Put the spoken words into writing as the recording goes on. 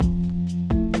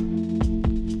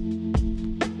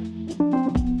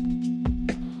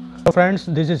Hello friends,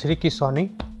 this is Ricky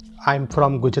Soni. I'm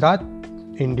from Gujarat,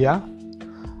 India.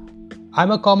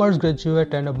 I'm a commerce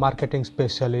graduate and a marketing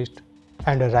specialist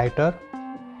and a writer.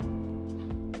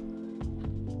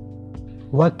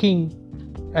 Working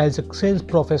as a sales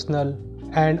professional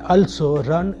and also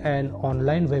run an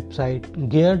online website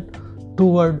geared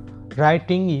toward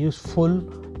writing useful,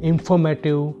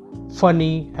 informative,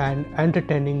 funny and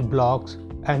entertaining blogs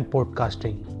and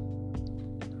podcasting.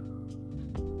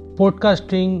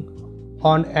 Podcasting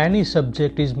on any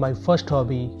subject is my first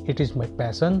hobby. It is my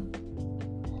passion.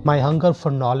 My hunger for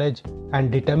knowledge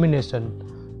and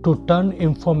determination to turn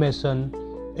information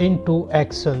into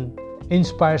action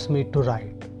inspires me to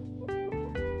write.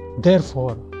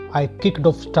 Therefore, I kicked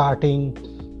off starting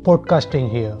podcasting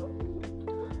here.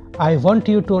 I want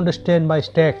you to understand my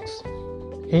steps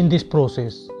in this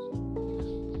process.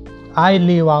 I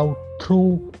live out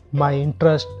through my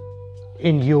interest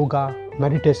in yoga,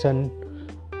 meditation,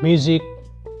 music,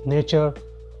 nature,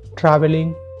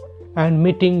 traveling, and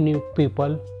meeting new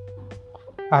people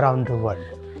around the world.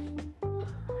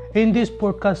 In this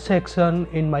podcast section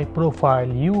in my profile,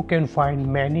 you can find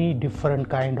many different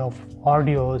kind of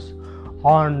audios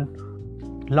on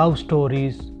love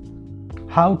stories,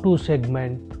 how to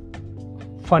segment,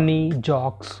 funny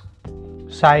jokes,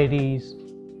 shayaris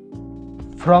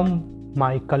from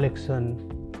my collection.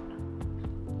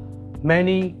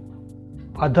 Many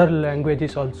other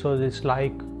languages also is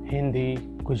like Hindi,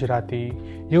 Gujarati.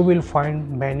 You will find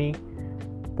many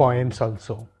poems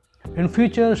also. In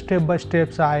future, step by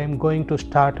steps, I am going to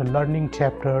start learning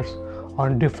chapters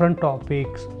on different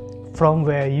topics from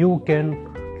where you can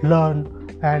learn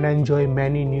and enjoy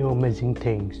many new amazing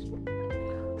things.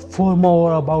 For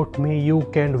more about me, you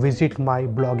can visit my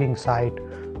blogging site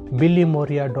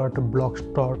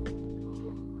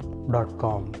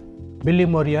billymorian.blogspot.com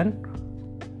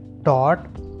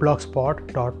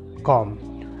billymorian.blogspot.com,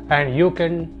 and you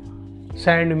can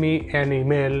send me an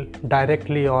email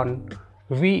directly on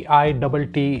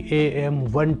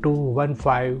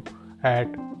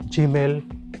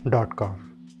vitam1215@gmail.com.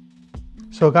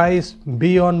 So guys,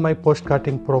 be on my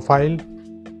postcarding profile.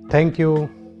 Thank you.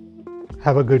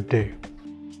 Have a good day.